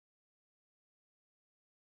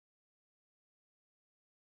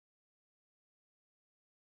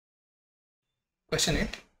Question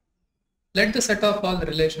 8. Let the set of all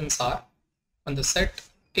relations R on the set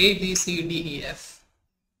A, B, C, D, E, F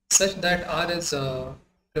such that R is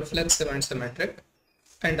reflexive and symmetric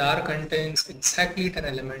and R contains exactly 10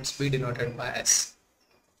 elements be denoted by S.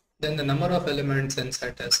 Then the number of elements in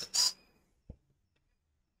set is S.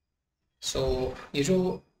 So ये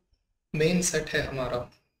जो main set है हमारा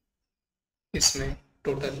इसमें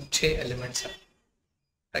total 6 elements है,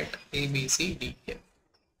 right? A, B, C, D, E, F.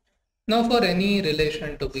 Now for any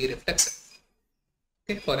relation to be reflexive,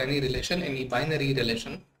 okay, for any relation, any binary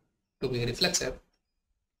relation to be reflexive,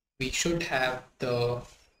 we should have the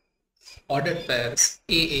ordered pairs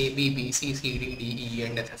A, B, B, C, C, D, D, E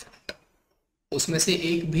and F, F. उसमें से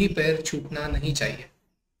एक भी pair छूटना नहीं चाहिए.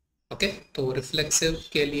 Okay, तो reflexive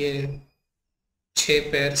के लिए 6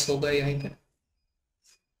 पेयर्स हो गए यहीं पे.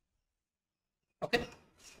 Okay,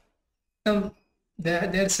 now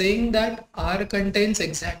they're saying that R contains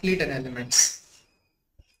exactly 10 elements.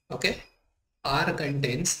 Okay, R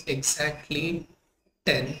contains exactly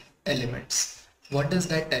 10 elements. What does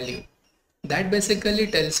that tell you? That basically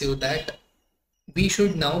tells you that we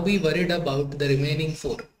should now be worried about the remaining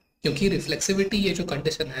 4, क्योंकि reflexivity ये जो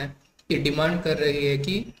condition है ये demand कर रही है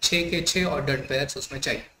कि 6 के 6 ऑर्डर्ड पेयर्स उसमें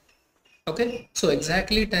चाहिए. Okay, so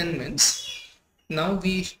exactly 10 means now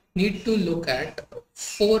we need to look at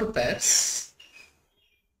 4 pairs.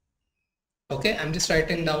 Okay, I am just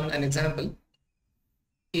writing down an example.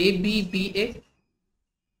 A B B A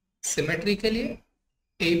symmetry के लिए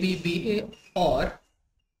ए बी बी ए और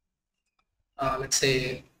let's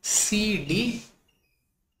say C D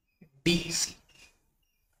D C.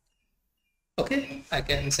 Okay, I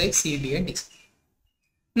can say C, D and D.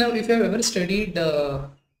 Now if you have ever studied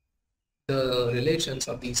the relations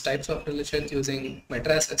of these types of relations using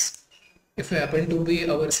matrices, if you happen to be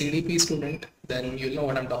our CDP student, then you'll know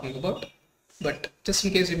what I'm talking about. But just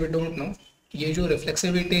in case if you don't know, ये जो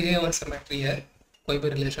reflexivity है और symmetry है कोई भी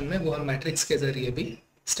relation में, वो हम मैट्रिक्स के जरिए भी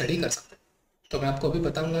स्टडी कर सकते हैं. तो मैं आपको अभी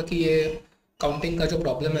बताऊंगा कि ये काउंटिंग का जो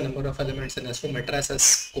प्रॉब्लम है नंबर ऑफ एलिमेंट्स इन इसको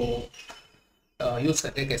मैट्रिसेस को यूज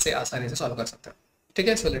करके कैसे आसानी से सॉल्व कर सकते हैं. ठीक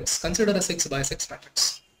है, so let's consider a 6 by 6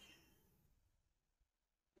 matrix.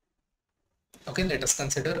 Okay, let us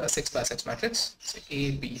consider a 6 by 6 matrix. A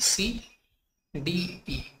B C D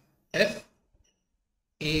E F,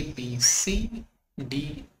 A B C D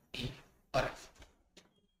E और एफ.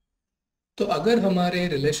 तो अगर हमारे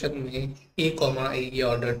रिलेशन में ए कॉमा ए ये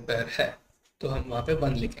ऑर्डर्ड पेयर है तो हम वहाँ पे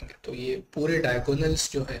 1 लिखेंगे. तो ये पूरे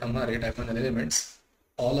डायगोनल्स जो है हमारे diagonal elements,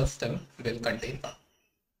 all of them will contain 1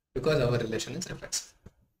 because our relation is reflexive.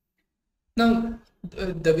 Now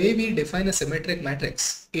the way we define a symmetric matrix,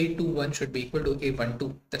 A21 should be equal to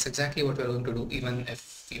A12. That's exactly what we are going to do even if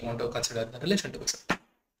we want to consider the relation to be symmetric.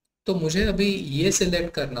 तो मुझे अभी ये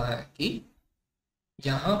select करना है कि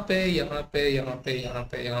यहाँ पे यहाँ पे यहाँ पे यहाँ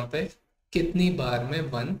पे यहाँ पे कितनी बार मैं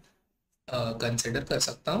 1 कंसिडर कर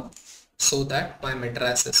सकता हूँ, so that my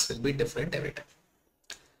matrices will be different every time.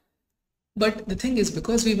 But the thing is,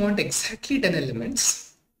 because we want exactly 10 elements,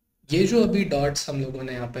 ये जो अभी डॉट्स हम लोगों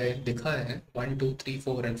ने यहाँ पे दिखाए हैं 1 2 3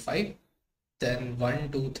 4 and 5, then 1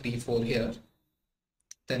 2 3 4 here,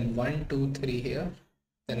 then 1 2 3 here,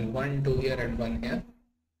 then 1 2 here and 1 here.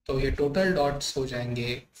 तो ये टोटल डॉट्स हो जाएंगे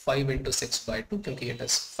 5 into 6 by 2, क्योंकि it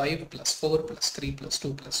is 5 plus 4 plus 3 plus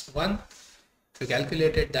 2 plus 1. If you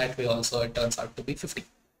calculate it that way also, it turns out to be 50.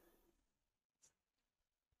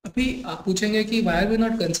 अभी आप पूछेंगे कि why are we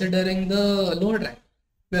not considering the lower rank?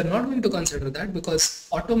 We are not going to consider that because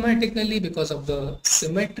automatically, because of the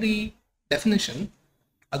symmetry definition,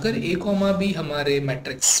 अगर a comma b हमारे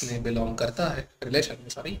matrix में belong करता है, relation में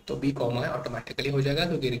सॉरी, तो b कॉमा ऑटोमेटिकली हो जाएगा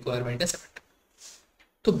क्योंकि रिक्वायरमेंट है सिमेट्री.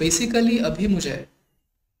 तो बेसिकली अभी मुझे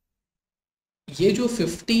ये जो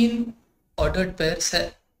 15 ऑर्डर्ड पेयर्स है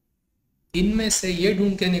इनमें से ये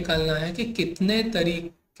ढूंढ के निकालना है कि कितने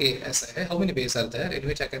तरीके ऐसे है, how many ways are there in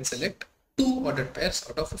which I can select 2 ordered pairs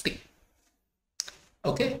out of 15.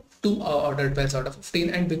 Okay, 2 ordered pairs out of 15,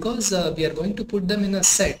 and because we are going to put them in a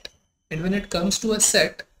set, and when it comes to a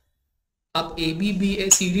set, आप A B B A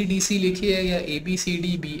C D D C लिखिए या A B C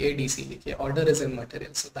D B A D C लिखिए, order is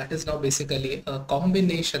immaterial. So that is now basically a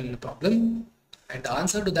combination problem, and the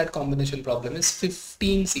answer to that combination problem is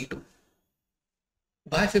 15 C2.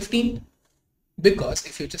 Why 15? Because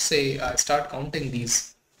if you just say I start counting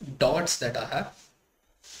these dots that I have,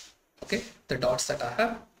 okay, the dots that I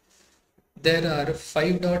have, there are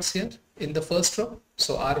 5 dots here in the first row,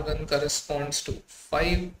 so R1 corresponds to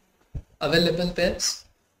 5 available pairs,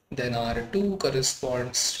 then R2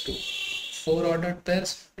 corresponds to 4 ordered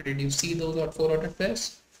pairs. Did you see those 4 ordered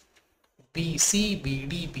pairs? B, C, B,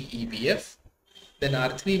 D, B, E, B, F. Then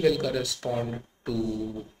R3 will correspond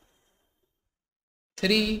to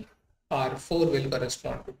 3, R4 will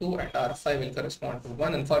correspond to 2 and R5 will correspond to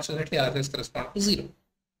 1. Unfortunately, R6 correspond to 0.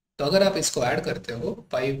 तो अगर आप इसको add करते हो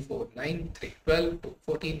 5, 4, 9, 3, 12, 2,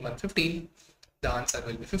 14, 1, 15, the answer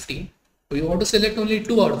will be 15. So you want to select only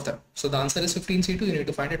 2 out of them. So the answer is 15C2. You need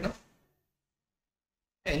to find it now.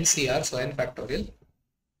 NCR, so n factorial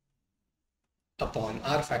upon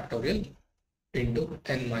R factorial into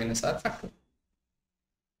n minus R factorial.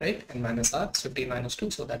 Right? N minus R is 15 minus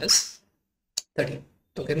 2, so that is 13.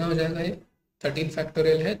 तो कितना हो जाएगा ये 13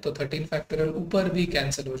 factorial है तो 13 factorial ऊपर भी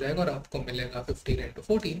cancel हो जाएगा और आपको मिलेगा 15 into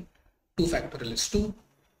 14. 2 factorial is 2.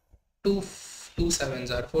 2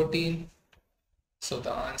 sevens are 14. So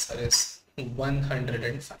the answer is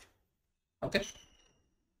 105. Okay.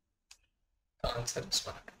 The answer is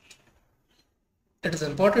 100. It is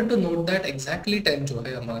important to note that exactly 10 जो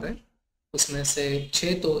है हमारे उसमें से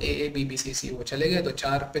 6 तो A B B C C वो चले गए तो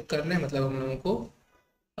 4 पिक करने मतलब हम लोगों को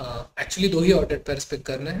एक्चुअली 2 ही ऑर्डर पेयर्स पिक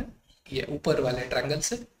करने हैं. ये ऊपर वाले ट्रायंगल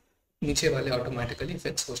से नीचे वाले ऑटोमेटिकली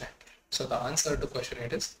फिक्स हो जाएंगे. So the answer to question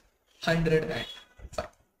it is 105.